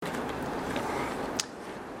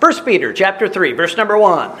1 Peter chapter 3, verse number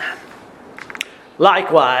 1.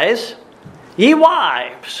 Likewise, ye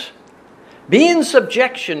wives, be in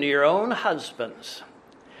subjection to your own husbands,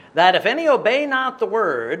 that if any obey not the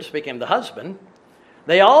word, speaking of the husband,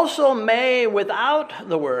 they also may without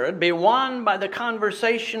the word be won by the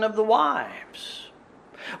conversation of the wives,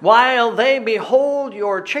 while they behold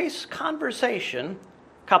your chaste conversation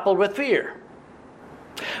coupled with fear,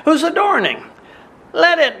 whose adorning,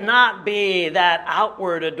 let it not be that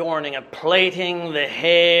outward adorning of plaiting the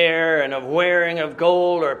hair and of wearing of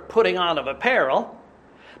gold or putting on of apparel,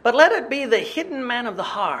 but let it be the hidden man of the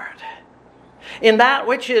heart, in that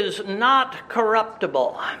which is not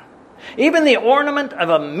corruptible, even the ornament of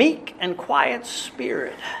a meek and quiet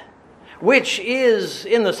spirit, which is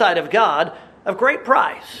in the sight of God of great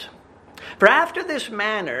price. For after this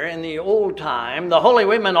manner in the old time, the holy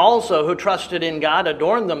women also who trusted in God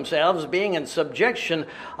adorned themselves, being in subjection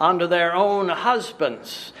unto their own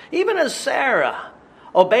husbands, even as Sarah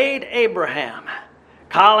obeyed Abraham,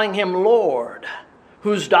 calling him Lord,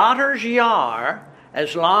 whose daughters ye are,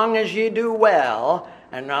 as long as ye do well,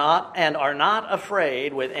 and are not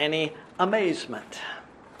afraid with any amazement.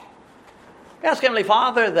 I ask Heavenly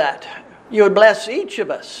Father that you would bless each of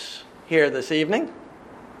us here this evening,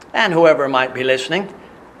 and whoever might be listening.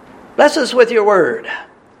 Bless us with your word,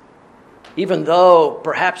 even though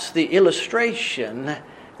perhaps the illustration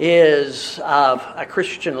is of a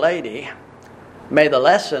Christian lady. May the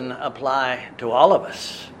lesson apply to all of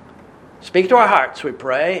us. Speak to our hearts, we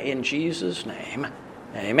pray, in Jesus' name.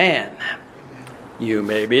 Amen. You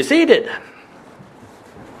may be seated.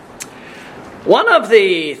 One of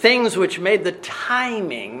the things which made the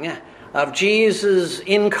timing of Jesus'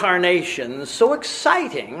 incarnation so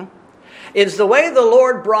exciting is the way the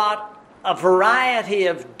Lord brought a variety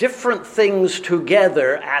of different things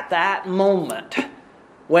together at that moment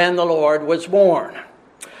when the Lord was born.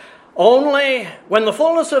 Only when the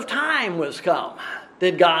fullness of time was come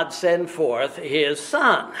did God send forth his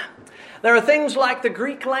Son. There are things like the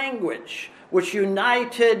Greek language, which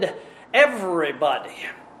united everybody.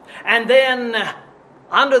 And then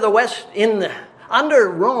under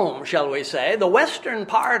Rome, shall we say, the western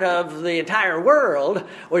part of the entire world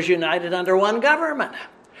was united under one government.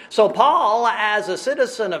 So Paul, as a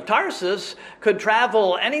citizen of Tarsus, could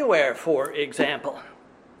travel anywhere, for example.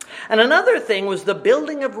 And another thing was the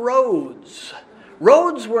building of roads.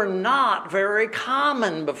 Roads were not very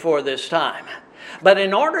common before this time. But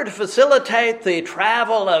in order to facilitate the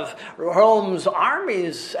travel of Rome's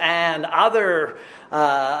armies and other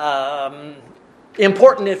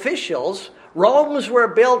important officials, roads were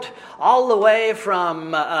built all the way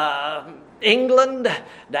from England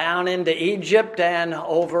down into Egypt and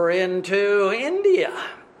over into India.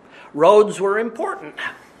 Roads were important.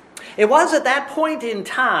 It was at that point in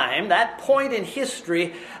time, that point in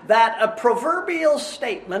history, that a proverbial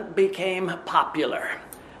statement became popular.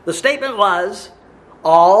 The statement was,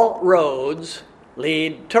 all roads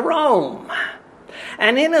lead to Rome.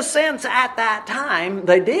 And in a sense, at that time,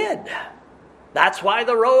 they did. That's why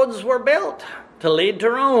the roads were built, to lead to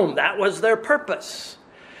Rome. That was their purpose.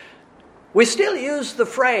 We still use the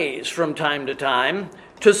phrase from time to time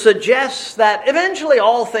to suggest that eventually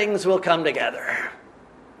all things will come together.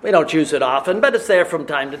 We don't use it often, but it's there from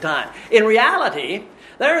time to time. In reality,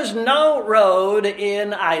 there is no road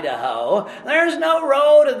in Idaho, there's no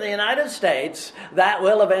road in the United States that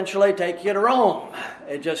will eventually take you to Rome.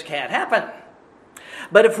 It just can't happen.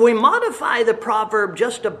 But if we modify the proverb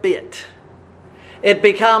just a bit, it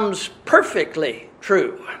becomes perfectly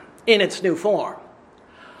true in its new form.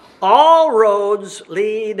 All roads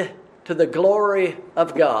lead to the glory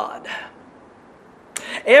of God.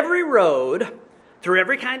 Every road, through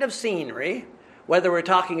every kind of scenery, whether we're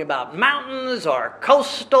talking about mountains or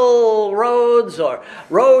coastal roads or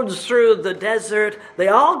roads through the desert, they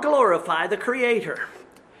all glorify the Creator.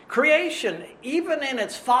 Creation, even in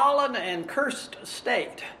its fallen and cursed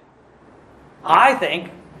state, I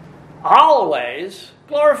think, always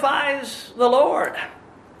glorifies the Lord.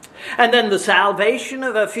 And then the salvation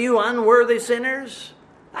of a few unworthy sinners,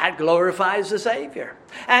 that glorifies the Savior.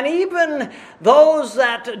 And even those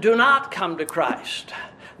that do not come to Christ,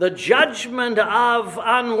 the judgment of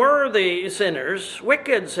unworthy sinners,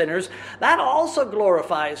 wicked sinners, that also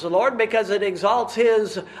glorifies the Lord because it exalts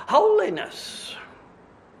his holiness.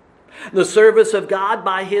 The service of God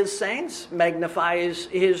by his saints magnifies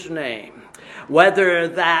his name. Whether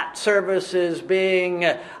that service is being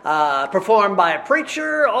performed by a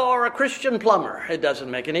preacher or a Christian plumber, it doesn't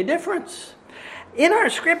make any difference. In our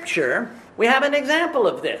scripture, we have an example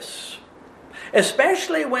of this,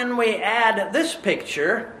 especially when we add this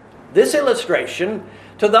picture, this illustration,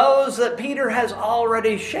 to those that Peter has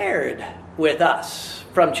already shared with us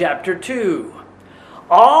from chapter 2.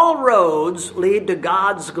 All roads lead to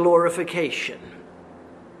God's glorification.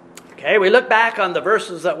 Okay, we look back on the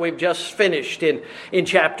verses that we've just finished in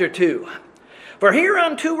chapter 2. For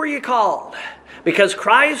hereunto were ye called, because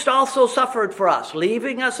Christ also suffered for us,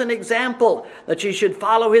 leaving us an example that ye should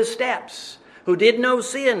follow his steps, who did no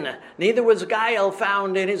sin, neither was guile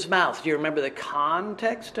found in his mouth. Do you remember the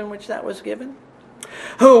context in which that was given?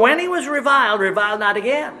 Who, when he was reviled not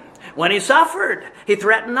again. When he suffered, he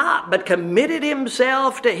threatened not, but committed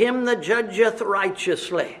himself to him that judgeth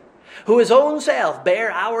righteously, who his own self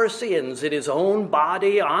bare our sins in his own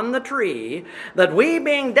body on the tree, that we,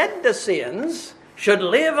 being dead to sins, should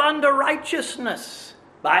live unto righteousness,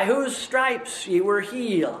 by whose stripes ye were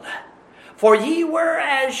healed. For ye were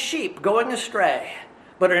as sheep going astray,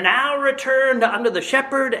 but are now returned unto the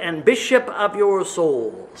shepherd and bishop of your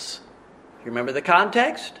souls. You remember the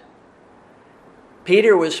context?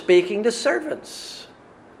 Peter was speaking to servants.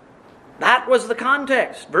 That was the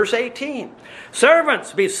context. Verse 18.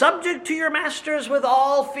 Servants, be subject to your masters with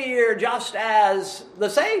all fear, just as the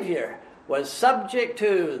Savior was subject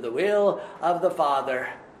to the will of the Father,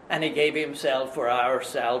 and he gave himself for our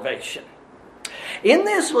salvation. In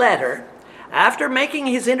this letter, after making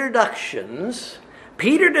his introductions,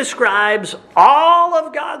 Peter describes all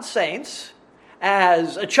of God's saints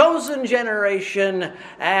as a chosen generation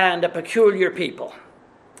and a peculiar people.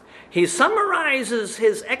 He summarizes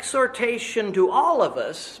his exhortation to all of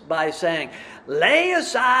us by saying, lay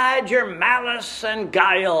aside your malice and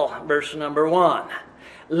guile, verse number 1.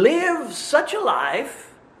 Live such a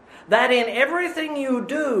life that in everything you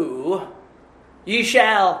do, ye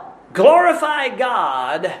shall glorify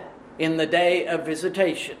God in the day of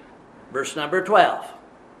visitation, verse number 12.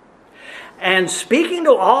 And speaking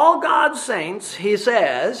to all God's saints, he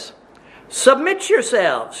says, submit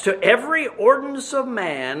yourselves to every ordinance of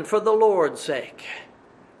man for the Lord's sake.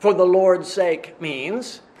 For the Lord's sake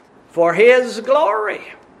means for his glory.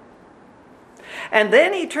 And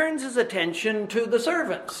then he turns his attention to the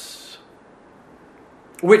servants,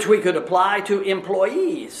 which we could apply to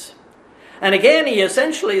employees. And again, he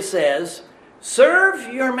essentially says,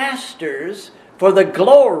 serve your masters for the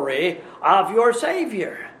glory of your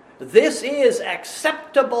Savior. This is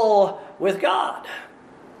acceptable with God.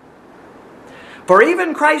 For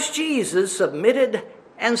even Christ Jesus submitted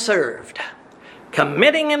and served,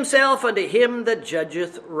 committing himself unto him that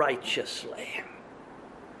judgeth righteously.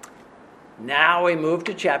 Now we move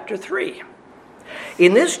to chapter 3.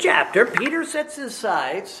 In this chapter, Peter sets his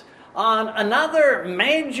sights on another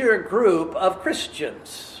major group of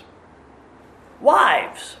Christians.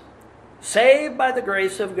 Wives, saved by the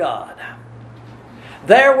grace of God.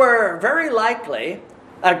 There were very likely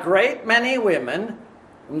a great many women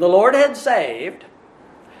whom the Lord had saved,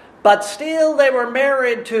 but still they were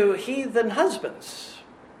married to heathen husbands.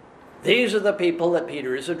 These are the people that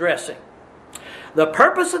Peter is addressing. The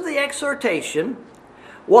purpose of the exhortation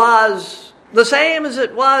was the same as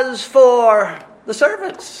it was for the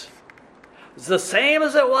servants. It's the same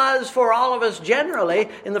as it was for all of us generally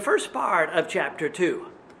in the first part of chapter 2.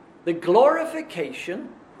 The glorification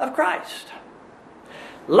of Christ.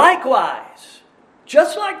 Likewise,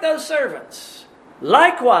 just like those servants,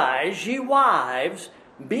 likewise, ye wives,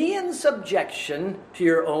 be in subjection to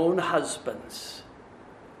your own husbands.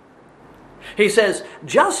 He says,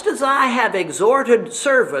 just as I have exhorted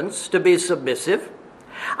servants to be submissive,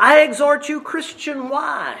 I exhort you, Christian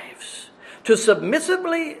wives, to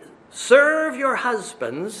submissively serve your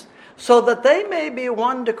husbands, so that they may be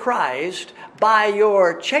won to Christ by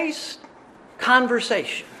your chaste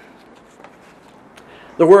conversation.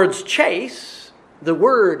 The word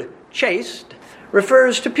chaste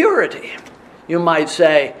refers to purity. You might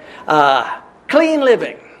say clean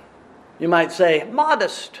living. You might say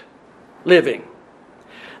modest living.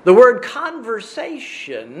 The word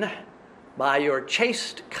conversation, by your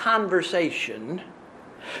chaste conversation,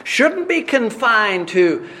 shouldn't be confined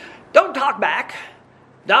to don't talk back,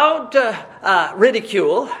 don't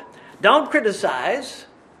ridicule, don't criticize,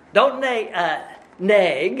 don't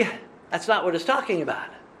nag. That's not what it's talking about.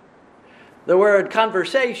 The word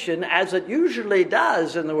conversation, as it usually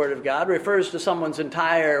does in the Word of God, refers to someone's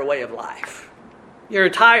entire way of life. Your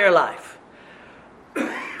entire life.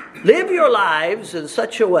 Live your lives in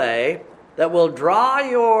such a way that will draw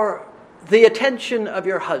the attention of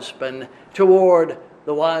your husband toward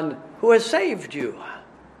the one who has saved you.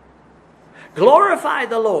 Glorify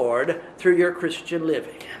the Lord through your Christian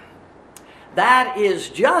living. That is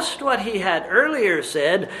just what he had earlier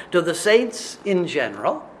said to the saints in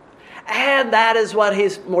general, and that is what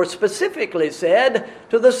he's more specifically said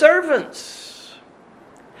to the servants.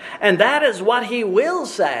 And that is what he will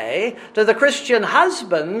say to the Christian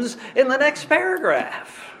husbands in the next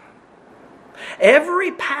paragraph.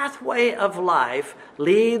 Every pathway of life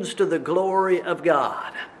leads to the glory of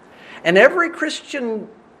God. And every Christian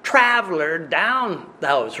traveler down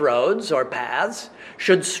those roads or paths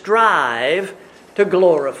should strive to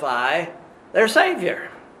glorify their Savior.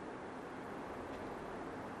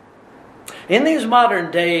 In these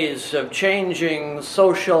modern days of changing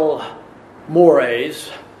social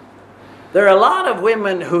mores, there are a lot of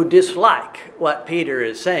women who dislike what Peter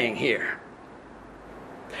is saying here.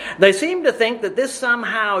 They seem to think that this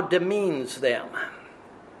somehow demeans them.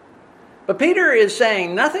 But Peter is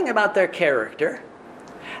saying nothing about their character,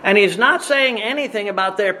 and he's not saying anything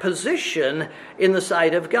about their position in the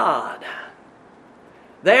sight of God.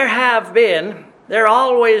 There have been, there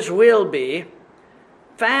always will be,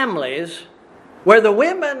 families where the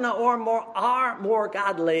women are more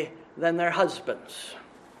godly than their husbands.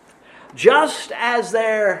 Just as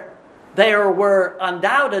there were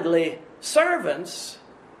undoubtedly servants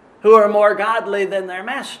who are more godly than their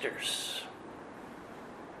masters.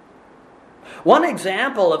 One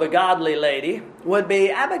example of a godly lady would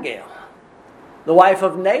be Abigail, the wife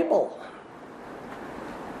of Nabal.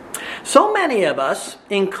 So many of us,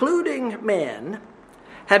 including men,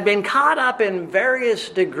 have been caught up in various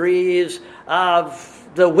degrees of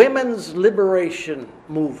the women's liberation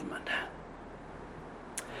movement.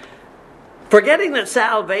 Forgetting that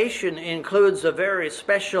salvation includes a very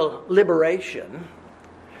special liberation,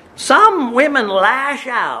 some women lash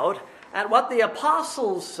out at what the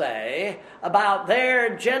apostles say about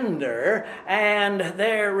their gender and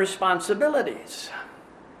their responsibilities.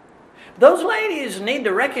 Those ladies need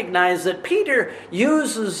to recognize that Peter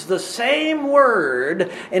uses the same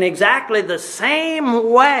word in exactly the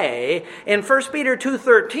same way in 1 Peter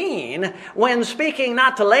 2:13 when speaking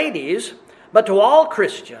not to ladies, but to all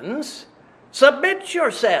Christians. Submit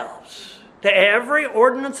yourselves to every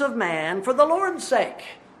ordinance of man for the Lord's sake,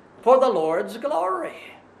 for the Lord's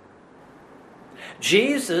glory.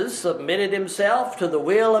 Jesus submitted himself to the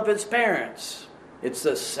will of his parents. It's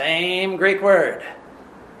the same Greek word.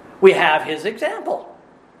 We have his example.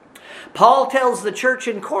 Paul tells the church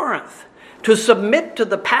in Corinth to submit to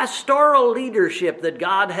the pastoral leadership that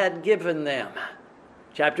God had given them.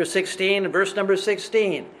 Chapter 16 and verse number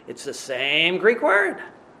 16. It's the same Greek word.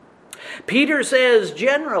 Peter says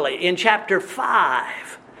generally in chapter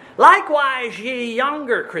 5, likewise, ye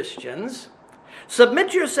younger Christians,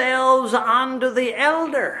 submit yourselves unto the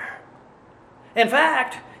elder. In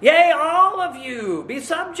fact, yea, all of you, be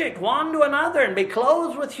subject one to another, and be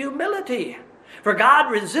clothed with humility. For God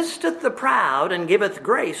resisteth the proud, and giveth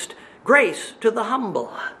grace to the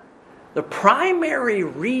humble. The primary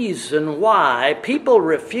reason why people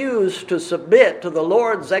refuse to submit to the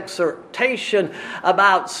Lord's exhortation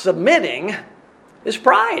about submitting is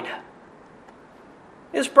pride.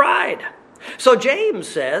 Is pride. So James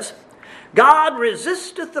says, God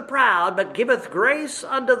resisteth the proud, but giveth grace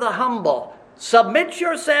unto the humble. Submit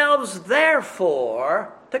yourselves,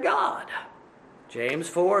 therefore, to God. James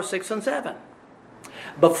 4, 6, and 7.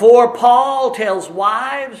 Before Paul tells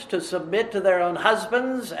wives to submit to their own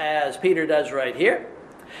husbands, as Peter does right here,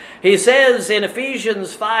 he says in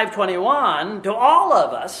Ephesians 5:21, to all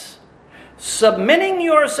of us, submitting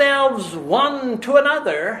yourselves one to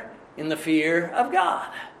another in the fear of God.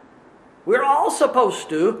 We're all supposed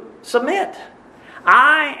to submit.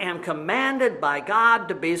 I am commanded by God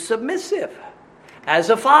to be submissive as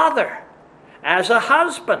a father, as a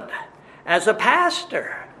husband, as a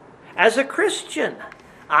pastor, as a Christian.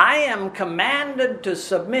 I am commanded to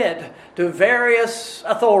submit to various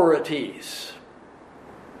authorities.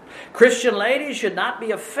 Christian ladies should not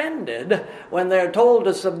be offended when they're told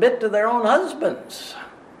to submit to their own husbands.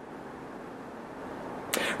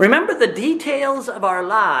 Remember, the details of our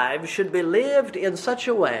lives should be lived in such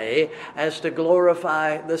a way as to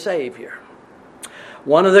glorify the Savior.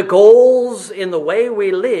 One of the goals in the way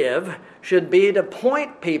we live should be to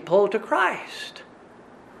point people to Christ,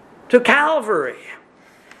 to Calvary.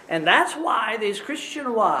 And that's why these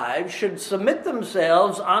Christian wives should submit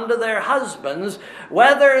themselves unto their husbands,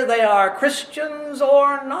 whether they are Christians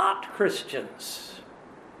or not Christians.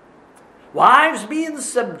 Wives, be in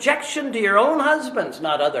subjection to your own husbands,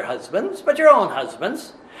 not other husbands, but your own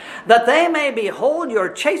husbands, that they may behold your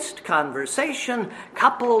chaste conversation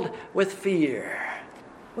coupled with fear.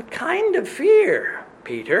 What kind of fear,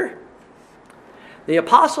 Peter? The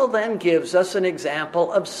apostle then gives us an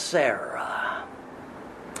example of Sarah.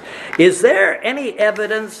 Is there any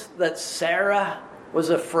evidence that Sarah was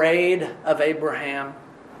afraid of Abraham?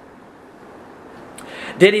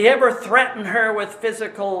 Did he ever threaten her with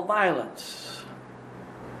physical violence?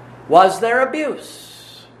 Was there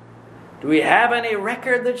abuse? Do we have any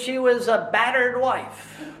record that she was a battered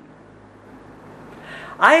wife?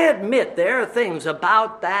 I admit there are things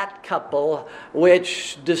about that couple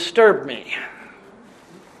which disturb me.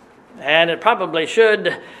 And it probably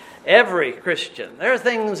should every Christian. There are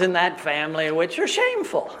things in that family which are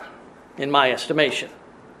shameful, in my estimation.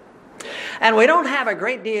 And we don't have a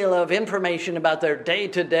great deal of information about their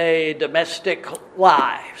day-to-day domestic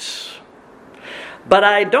lives. But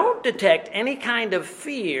I don't detect any kind of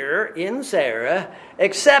fear in Sarah,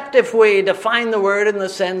 except if we define the word in the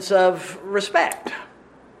sense of respect.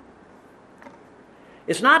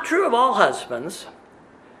 It's not true of all husbands,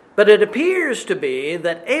 but it appears to be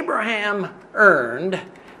that Abraham earned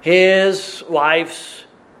his wife's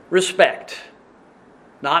respect,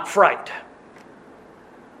 not fright.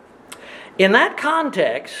 In that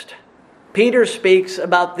context, Peter speaks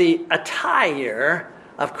about the attire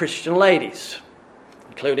of Christian ladies,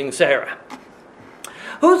 including Sarah.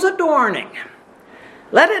 Whose adorning?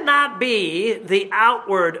 Let it not be the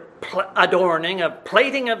outward adorning of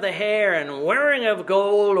plaiting of the hair and wearing of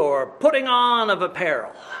gold or putting on of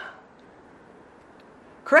apparel.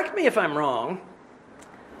 Correct me if I'm wrong,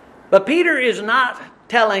 but Peter is not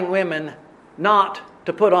telling women not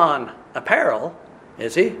to put on apparel,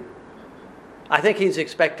 is he? I think he's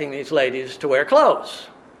expecting these ladies to wear clothes.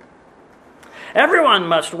 Everyone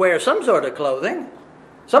must wear some sort of clothing,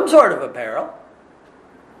 some sort of apparel.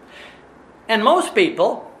 And most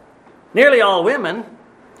people, nearly all women,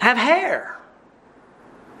 have hair.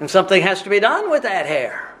 And something has to be done with that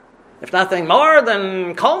hair. If nothing more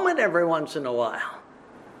than comb it every once in a while.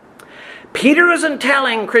 Peter isn't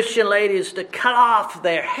telling Christian ladies to cut off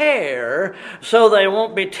their hair so they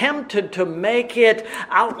won't be tempted to make it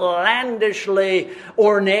outlandishly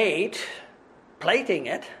ornate, plaiting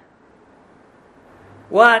it.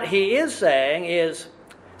 What he is saying is,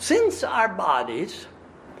 since our bodies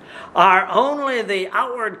are only the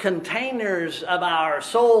outward containers of our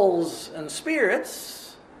souls and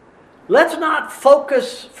spirits, let's not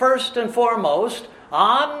focus first and foremost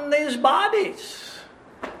on these bodies.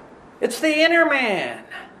 It's the inner man.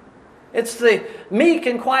 It's the meek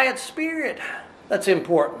and quiet spirit that's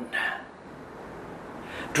important.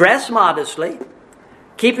 Dress modestly,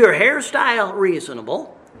 keep your hairstyle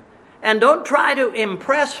reasonable, and don't try to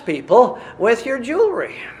impress people with your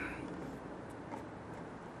jewelry.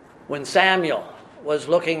 When Samuel was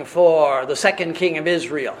looking for the second king of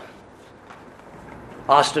Israel,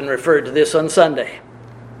 Austin referred to this on Sunday,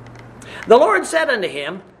 the Lord said unto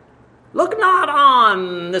him, Look not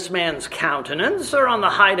on this man's countenance or on the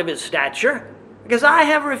height of his stature, because I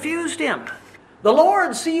have refused him. The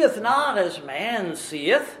Lord seeth not as man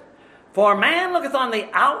seeth, for man looketh on the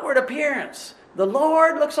outward appearance. The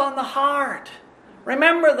Lord looks on the heart.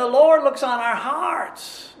 Remember, the Lord looks on our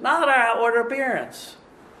hearts, not our outward appearance.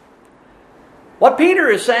 What Peter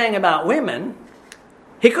is saying about women,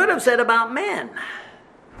 he could have said about men.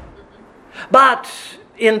 But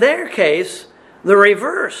in their case, the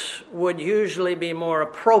reverse would usually be more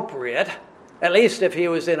appropriate, at least if he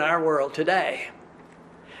was in our world today.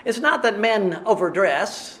 It's not that men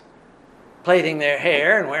overdress, plaiting their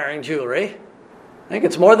hair and wearing jewelry. I think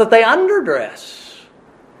it's more that they underdress,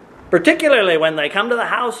 particularly when they come to the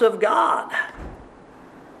house of God.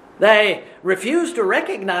 They refuse to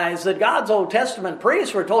recognize that God's Old Testament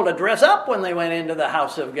priests were told to dress up when they went into the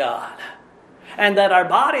house of God, and that our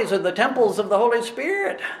bodies are the temples of the Holy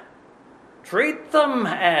Spirit. Treat them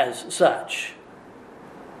as such.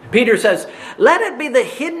 Peter says, let it be the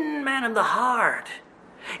hidden man of the heart,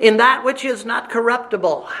 in that which is not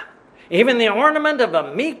corruptible, even the ornament of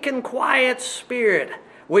a meek and quiet spirit,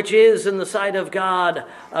 which is in the sight of God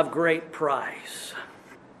of great price.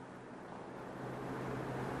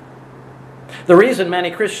 The reason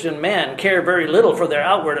many Christian men care very little for their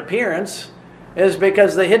outward appearance is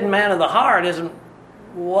because the hidden man of the heart isn't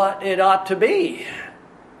what it ought to be,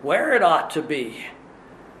 where it ought to be.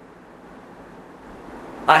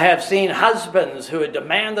 I have seen husbands who would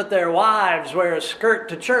demand that their wives wear a skirt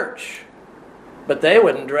to church, but they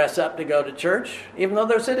wouldn't dress up to go to church, even though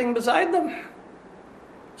they're sitting beside them.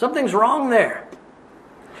 Something's wrong there.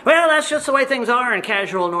 Well, that's just the way things are in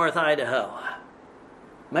casual North Idaho.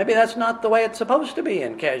 Maybe that's not the way it's supposed to be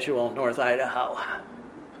in casual North Idaho.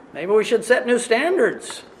 Maybe we should set new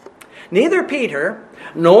standards. Neither Peter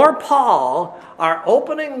nor Paul are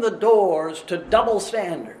opening the doors to double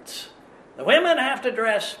standards. The women have to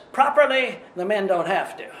dress properly, the men don't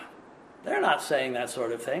have to. They're not saying that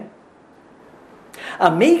sort of thing. A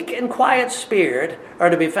meek and quiet spirit are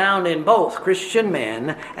to be found in both Christian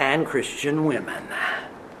men and Christian women.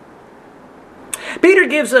 Peter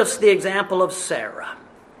gives us the example of Sarah.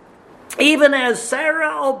 even as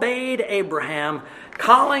Sarah obeyed Abraham,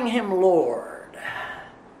 calling him Lord.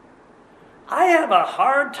 I have a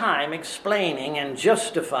hard time explaining and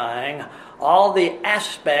justifying all the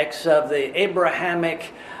aspects of the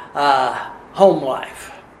Abrahamic home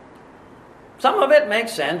life. Some of it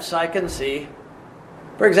makes sense, I can see.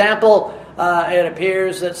 For example, it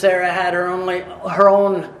appears that Sarah had her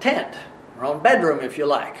own tent, her own bedroom, if you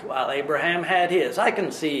like, while Abraham had his. I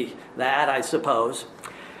can see that, I suppose.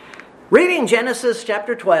 Reading Genesis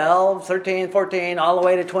chapter 12, 13, 14, all the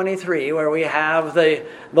way to 23, where we have the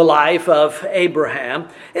life of Abraham,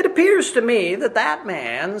 it appears to me that that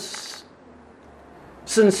man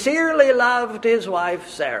sincerely loved his wife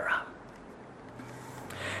Sarah.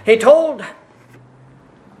 He told,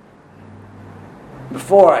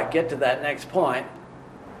 before I get to that next point,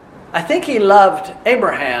 I think he loved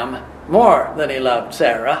Abraham more than he loved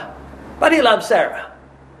Sarah, but he loved Sarah.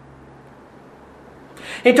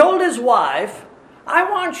 He told his wife, I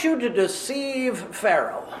want you to deceive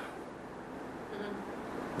Pharaoh.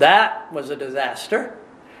 That was a disaster.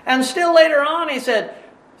 And still later on he said,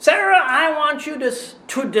 Sarah, I want you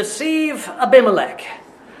to deceive Abimelech.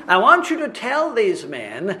 I want you to tell these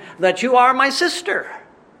men that you are my sister.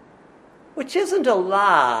 Which isn't a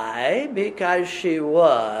lie, because she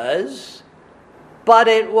was, but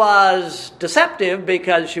it was deceptive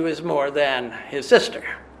because she was more than his sister.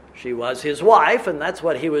 She was his wife, and that's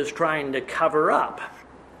what he was trying to cover up.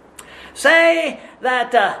 Say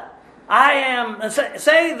that I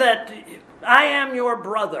am your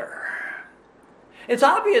brother. It's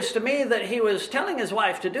obvious to me that he was telling his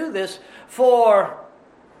wife to do this for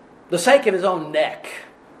the sake of his own neck.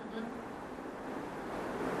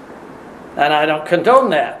 And I don't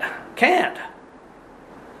condone that. Can't.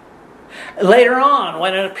 Later on,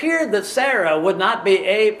 when it appeared that Sarah would not be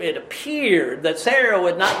able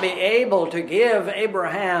to give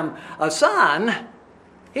Abraham a son,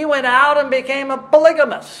 he went out and became a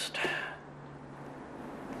polygamist.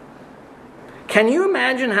 Can you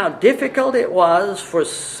imagine how difficult it was for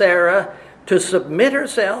Sarah to submit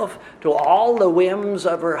herself to all the whims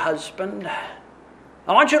of her husband?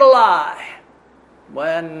 I want you to lie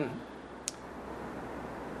when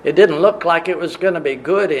it didn't look like it was going to be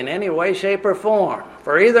good in any way, shape, or form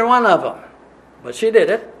for either one of them. But she did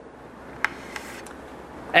it.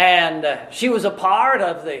 And she was a part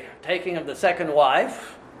of the taking of the second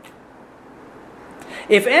wife.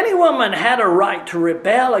 If any woman had a right to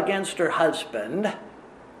rebel against her husband,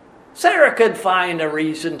 Sarah could find a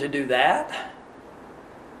reason to do that.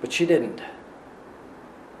 But she didn't.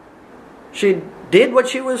 She did what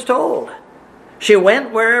she was told. She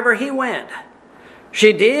went wherever he went.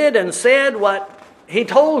 She did and said what he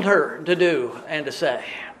told her to do and to say.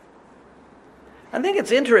 I think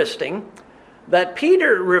it's interesting that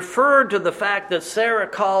Peter referred to the fact that Sarah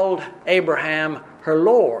called Abraham her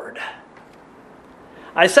Lord.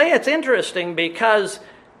 I say it's interesting because,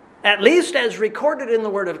 at least as recorded in the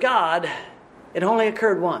Word of God, it only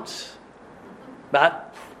occurred once.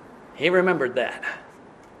 But he remembered that.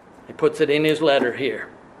 He puts it in his letter here.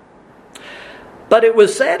 But it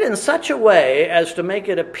was said in such a way as to make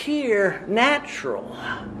it appear natural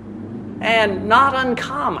and not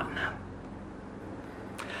uncommon.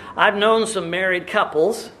 I've known some married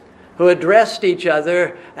couples who addressed each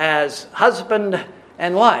other as husband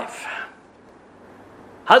and wife.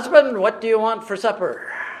 Husband, what do you want for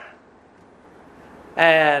supper?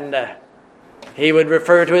 And he would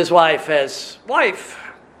refer to his wife as wife.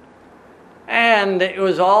 And it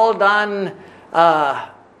was all done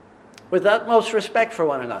with utmost respect for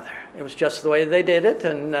one another. It was just the way they did it,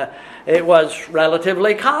 and it was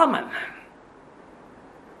relatively common.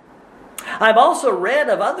 I've also read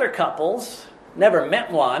of other couples, never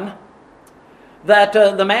met one, that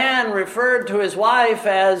the man referred to his wife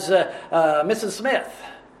as Mrs. Smith,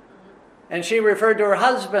 and she referred to her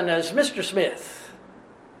husband as Mr. Smith.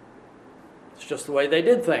 It's just the way they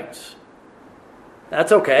did things.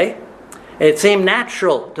 That's okay. It seemed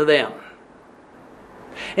natural to them.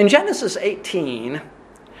 In Genesis 18,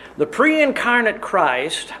 the pre-incarnate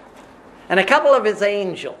Christ and a couple of his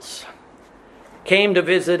angels came to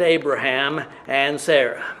visit Abraham and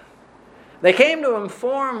Sarah. They came to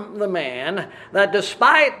inform the man that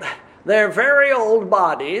despite their very old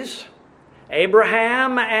bodies,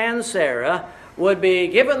 Abraham and Sarah would be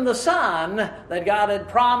given the son that God had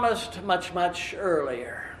promised much, much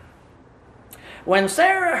earlier. When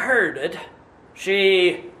Sarah heard it,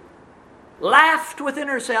 she laughed within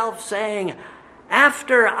herself, saying,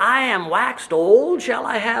 "After I am waxed old, shall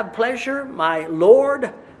I have pleasure, my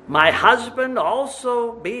Lord, my husband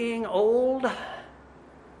also being old?"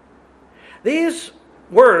 These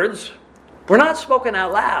words were not spoken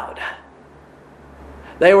out loud.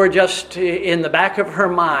 They were just in the back of her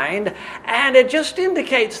mind, and it just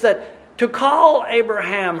indicates that to call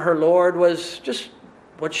Abraham her Lord was just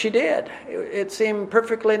what she did. It seemed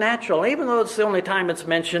perfectly natural. Even though it's the only time it's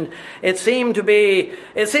mentioned, it seemed to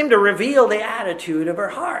reveal the attitude of her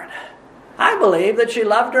heart. I believe that she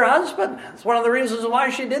loved her husband. It's one of the reasons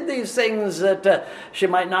why she did these things that she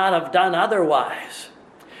might not have done otherwise.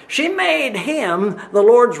 She made him the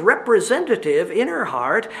Lord's representative in her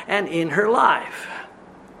heart and in her life.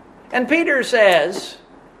 And Peter says,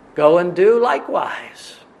 go and do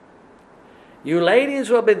likewise. You ladies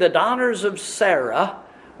will be the daughters of Sarah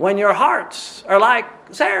when your hearts are like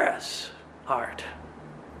Sarah's heart,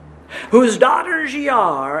 whose daughters ye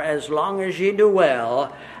are as long as ye do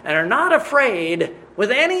well, and are not afraid with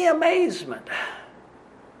any amazement.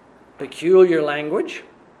 Peculiar language.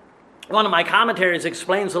 One of my commentaries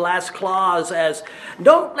explains the last clause as,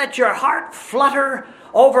 don't let your heart flutter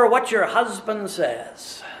over what your husband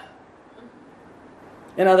says.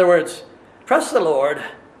 In other words, trust the Lord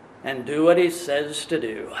and do what he says to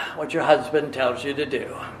do, what your husband tells you to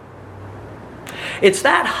do. It's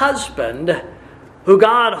that husband who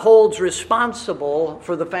God holds responsible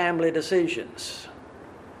for the family decisions.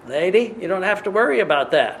 Lady, you don't have to worry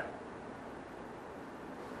about that.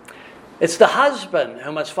 It's the husband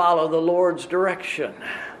who must follow the Lord's direction.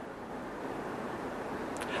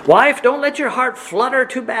 Wife, don't let your heart flutter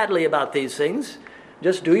too badly about these things.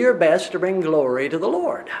 Just do your best to bring glory to the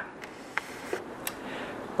Lord.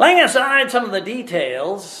 Laying aside some of the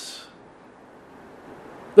details,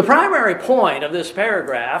 the primary point of this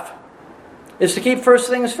paragraph is to keep first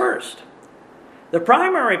things first. The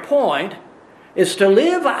primary point is to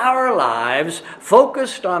live our lives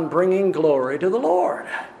focused on bringing glory to the Lord.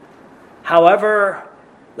 However,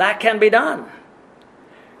 that can be done.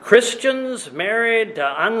 Christians married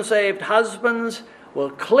to unsaved husbands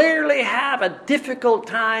will clearly have a difficult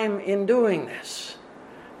time in doing this.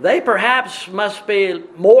 They perhaps must be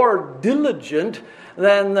more diligent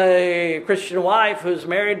than the Christian wife who's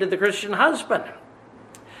married to the Christian husband.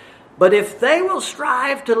 But if they will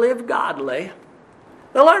strive to live godly,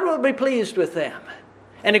 the Lord will be pleased with them.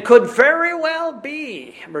 And it could very well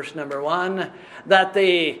be, verse number 1, that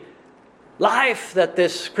the life that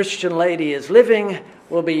this Christian lady is living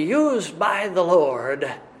will be used by the Lord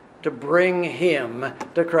to bring him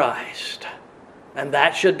to Christ. And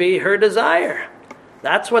that should be her desire.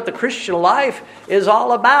 That's what the Christian life is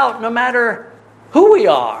all about, no matter who we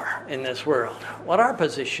are in this world, what our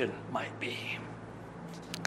position might be.